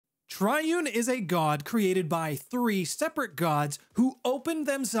Triune is a god created by three separate gods who opened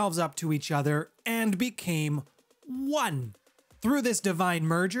themselves up to each other and became one. Through this divine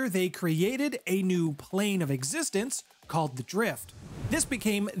merger, they created a new plane of existence called the Drift. This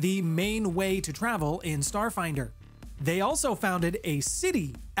became the main way to travel in Starfinder. They also founded a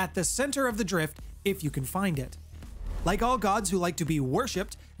city at the center of the Drift if you can find it. Like all gods who like to be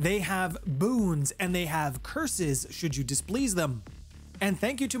worshipped, they have boons and they have curses should you displease them. And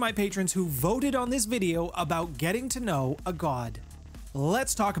thank you to my patrons who voted on this video about getting to know a god.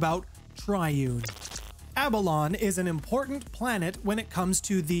 Let's talk about Triune. Aballon is an important planet when it comes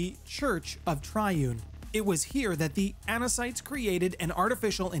to the Church of Triune. It was here that the Anassites created an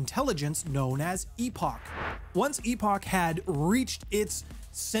artificial intelligence known as Epoch. Once Epoch had reached its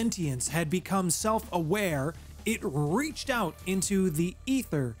sentience, had become self-aware, it reached out into the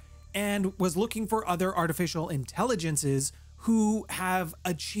ether and was looking for other artificial intelligences who have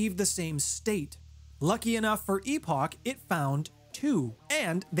achieved the same state. Lucky enough for Epoch, it found two,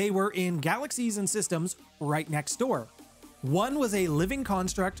 and they were in galaxies and systems right next door. One was a living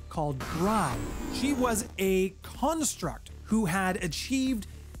construct called Bri. She was a construct who had achieved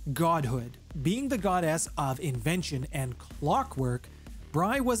godhood. Being the goddess of invention and clockwork,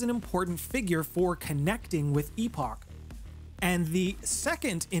 Bri was an important figure for connecting with Epoch. And the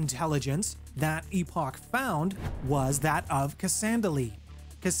second intelligence that Epoch found was that of Cassandali.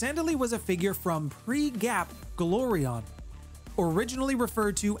 Cassandali was a figure from pre-Gap Glorion, originally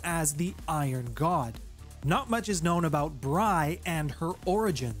referred to as the Iron God. Not much is known about Bri and her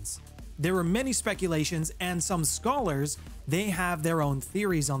origins. There are many speculations, and some scholars, they have their own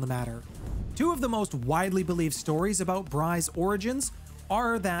theories on the matter. Two of the most widely believed stories about Bri's origins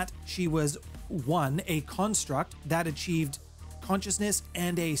are that she was, one, a construct that achieved consciousness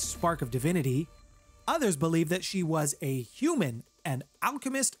and a spark of divinity. Others believe that she was a human, an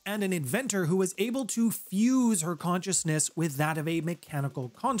alchemist, and an inventor who was able to fuse her consciousness with that of a mechanical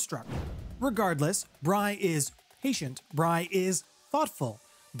construct. Regardless, Bri is patient, Bri is thoughtful.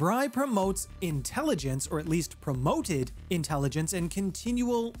 Bri promotes intelligence, or at least promoted intelligence and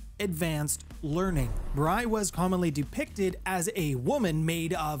continual advanced learning. Bri was commonly depicted as a woman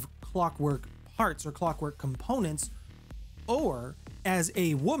made of clockwork parts or clockwork components, or as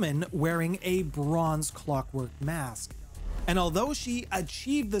a woman wearing a bronze clockwork mask. And although she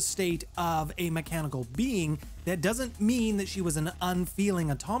achieved the state of a mechanical being, that doesn't mean that she was an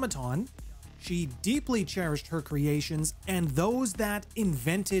unfeeling automaton. She deeply cherished her creations and those that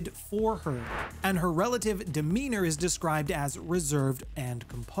invented for her, and her relative demeanor is described as reserved and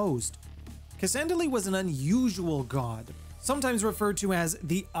composed. Cassandali was an unusual god, sometimes referred to as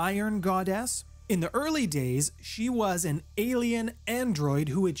the Iron Goddess. In the early days, she was an alien android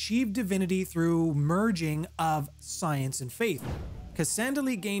who achieved divinity through merging of science and faith.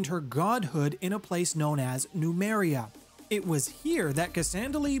 Cassandali gained her godhood in a place known as Numeria. It was here that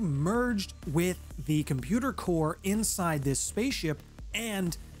Cassandali merged with the computer core inside this spaceship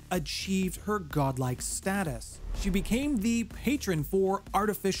and achieved her godlike status. She became the patron for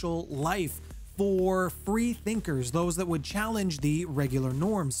artificial life, for free thinkers, those that would challenge the regular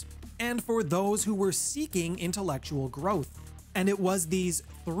norms, and for those who were seeking intellectual growth. And it was these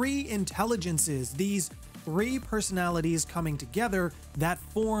three intelligences, these three personalities coming together that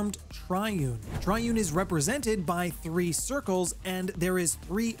formed Triune. Triune is represented by three circles, and there is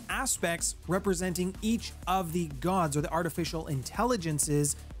three aspects representing each of the gods or the artificial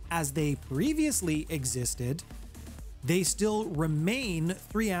intelligences as they previously existed. They still remain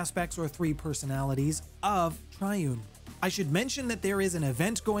three aspects or three personalities of Triune. I should mention that there is an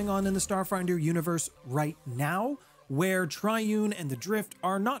event going on in the Starfinder universe right now where Triune and the Drift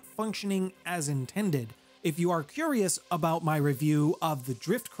are not functioning as intended. If you are curious about my review of the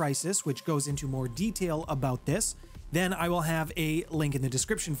Drift Crisis, which goes into more detail about this, then I will have a link in the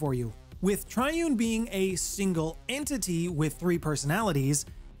description for you. With Triune being a single entity with three personalities,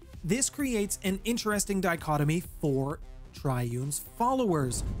 this creates an interesting dichotomy for Triune's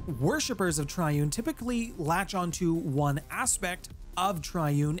followers. Worshippers of Triune typically latch onto one aspect of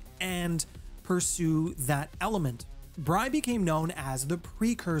Triune and pursue that element. Bri became known as the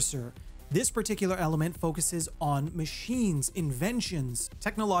precursor. This particular element focuses on machines, inventions,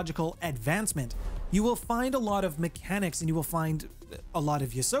 technological advancement. You will find a lot of mechanics and you will find a lot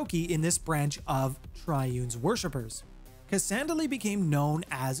of Ysoki in this branch of Triune's worshippers. Cassandali became known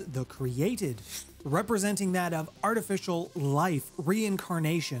as the Created, representing that of artificial life,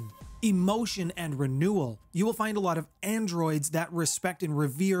 reincarnation, emotion, and renewal. You will find a lot of androids that respect and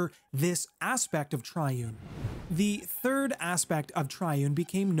revere this aspect of Triune. The third aspect of Triune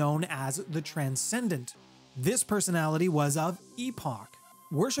became known as the Transcendent. This personality was of Epoch.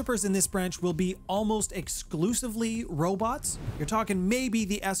 worshippers in this branch will be almost exclusively robots. You're talking maybe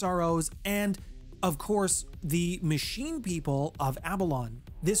the SROs and, of course, the machine people of Aballon.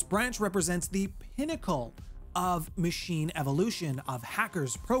 This branch represents the pinnacle of machine evolution, of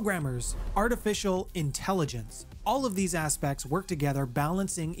hackers, programmers, artificial intelligence. All of these aspects work together,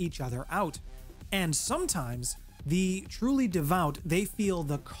 balancing each other out. And sometimes the truly devout, they feel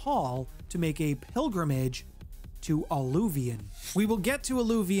the call to make a pilgrimage to Alluvian. We will get to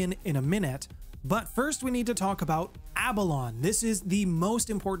Alluvian in a minute, but first we need to talk about Aballon. This is the most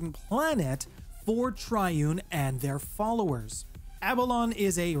important planet for Triune and their followers. Aballon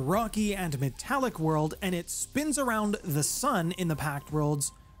is a rocky and metallic world, and it spins around the sun in the Pact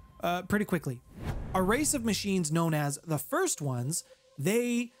Worlds pretty quickly. A race of machines known as the First Ones,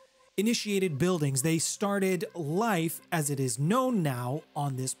 they initiated buildings. They started life as it is known now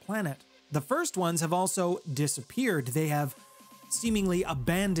on this planet. The First Ones have also disappeared. They have seemingly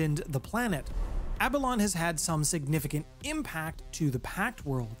abandoned the planet. Aballon has had some significant impact to the Pact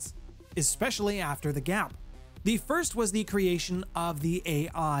Worlds, especially after the gap. The first was the creation of the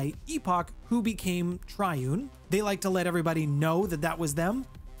AI Epoch, who became Triune. They like to let everybody know that that was them.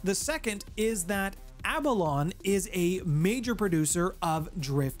 The second is that Aballon is a major producer of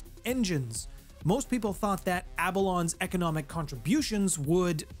drift engines. Most people thought that Aballon's economic contributions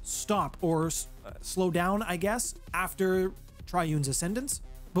would stop or slow down, I guess, after Triune's ascendance.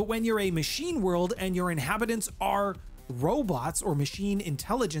 But when you're a machine world and your inhabitants are robots or machine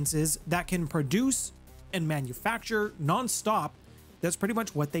intelligences that can produce and manufacture non-stop, that's pretty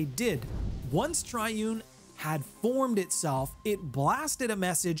much what they did. Once Triune had formed itself, it blasted a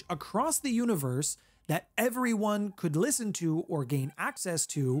message across the universe that everyone could listen to or gain access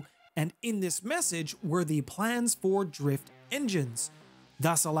to, and in this message were the plans for drift engines,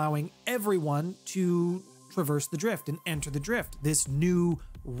 thus allowing everyone to traverse the drift and enter the drift, this new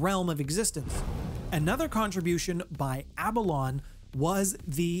realm of existence. Another contribution by Aballon was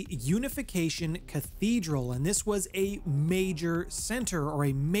the Unification Cathedral, and this was a major center or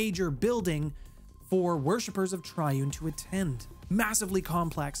a major building for worshippers of Triune to attend. Massively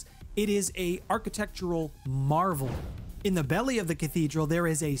complex, it is a architectural marvel. In the belly of the cathedral, there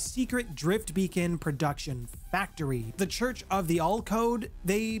is a secret drift beacon production factory. The Church of the All Code,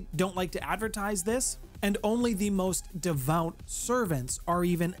 they don't like to advertise this, and only the most devout servants are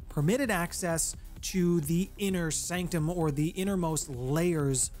even permitted access to the inner sanctum or the innermost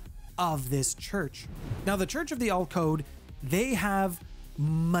layers of this church. Now, the Church of the All Code, they have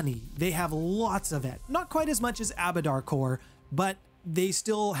money. They have lots of it. Not quite as much as Abadar Core, but they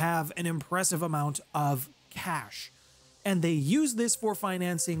still have an impressive amount of cash. And they use this for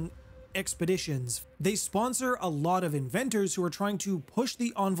financing expeditions. They sponsor a lot of inventors who are trying to push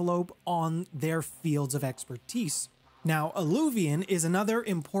the envelope on their fields of expertise. Now, Alluvian is another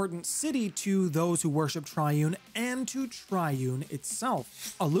important city to those who worship Triune and to Triune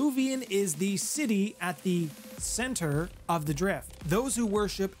itself. Alluvian is the city at the center of the drift. Those who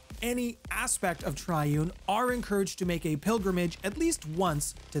worship any aspect of Triune are encouraged to make a pilgrimage at least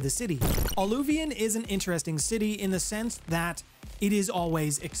once to the city. Alluvian is an interesting city in the sense that it is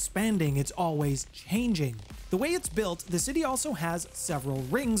always expanding, it's always changing. The way it's built, the city also has several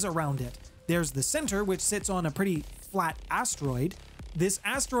rings around it. There's the center, which sits on a pretty flat asteroid. This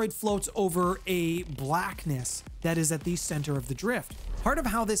asteroid floats over a blackness that is at the center of the drift. Part of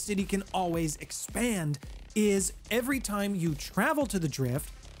how this city can always expand is every time you travel to the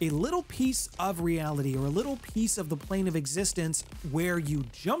drift, a little piece of reality or a little piece of the plane of existence where you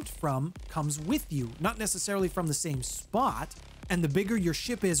jumped from comes with you, not necessarily from the same spot. And the bigger your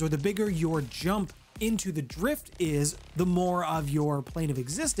ship is, or the bigger your jump into the drift is, the more of your plane of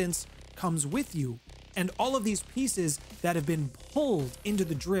existence comes with you. And all of these pieces that have been pulled into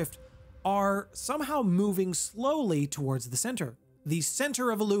the drift are somehow moving slowly towards the center. The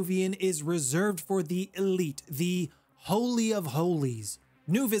center of Alluvian is reserved for the elite, the Holy of Holies.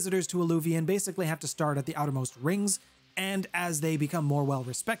 New visitors to Alluvian basically have to start at the outermost rings, and as they become more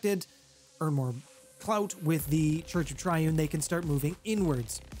well-respected, earn more clout with the Church of Triune, they can start moving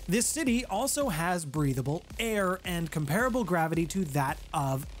inwards. This city also has breathable air and comparable gravity to that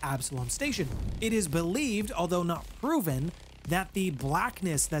of Absalom Station. It is believed, although not proven, that the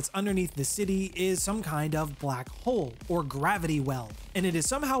blackness that's underneath the city is some kind of black hole or gravity well, and it has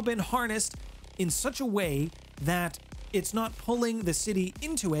somehow been harnessed in such a way that it's not pulling the city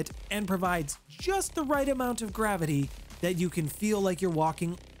into it and provides just the right amount of gravity that you can feel like you're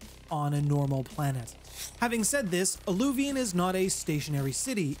walking on a normal planet. Having said this, Alluvian is not a stationary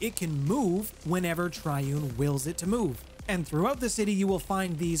city. It can move whenever Triune wills it to move. And throughout the city, you will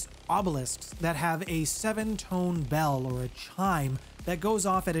find these obelisks that have a 7-tone bell or a chime that goes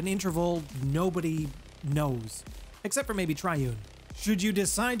off at an interval nobody knows, except for maybe Triune. Should you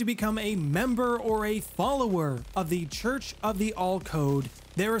decide to become a member or a follower of the Church of the All Code,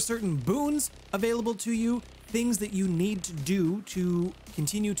 there are certain boons available to you, things that you need to do to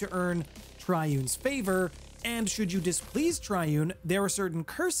continue to earn Triune's favor, and should you displease Triune, there are certain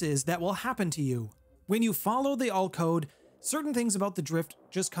curses that will happen to you. When you follow the All Code, certain things about the drift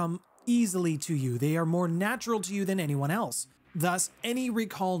just come easily to you. They are more natural to you than anyone else. Thus, any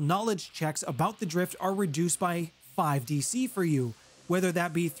recall knowledge checks about the drift are reduced by 5 DC for you, whether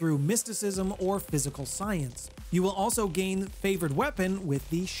that be through mysticism or physical science. You will also gain favored weapon with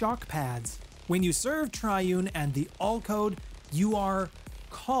the shock pads. When you serve Triune and the All Code, you are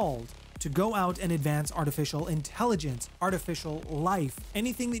called to go out and advance artificial intelligence, artificial life,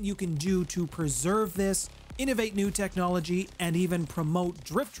 anything that you can do to preserve this, innovate new technology, and even promote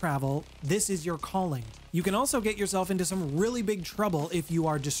drift travel. This is your calling. You can also get yourself into some really big trouble if you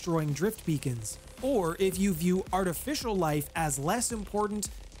are destroying drift beacons, or if you view artificial life as less important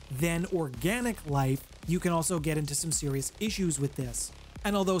than organic life, you can also get into some serious issues with this.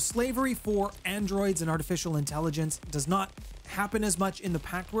 And although slavery for androids and artificial intelligence does not happen as much in the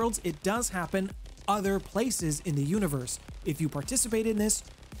Pact Worlds, it does happen other places in the universe. If you participate in this,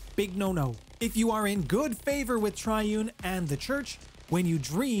 big no-no. If you are in good favor with Triune and the Church, when you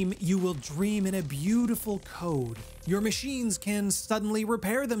dream, you will dream in a beautiful code. Your machines can suddenly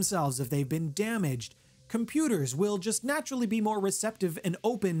repair themselves if they've been damaged. Computers will just naturally be more receptive and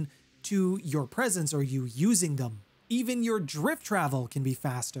open to your presence or you using them. Even your drift travel can be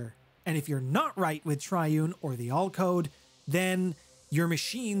faster. And if you're not right with Triune or the All Code, then your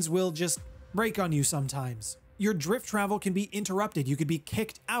machines will just break on you sometimes. Your drift travel can be interrupted. You could be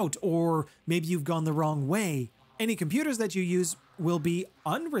kicked out, or maybe you've gone the wrong way. Any computers that you use will be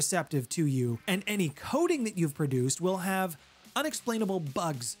unreceptive to you, and any coding that you've produced will have unexplainable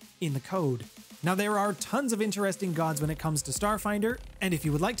bugs in the code. Now, there are tons of interesting gods when it comes to Starfinder, and if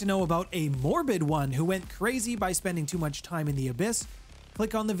you would like to know about a morbid one who went crazy by spending too much time in the abyss,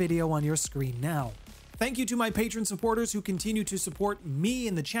 click on the video on your screen now. Thank you to my patron supporters who continue to support me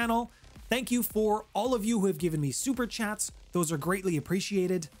in the channel. Thank you for all of you who have given me super chats. Those are greatly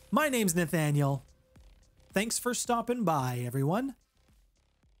appreciated. My name's Nathaniel. Thanks for stopping by, everyone.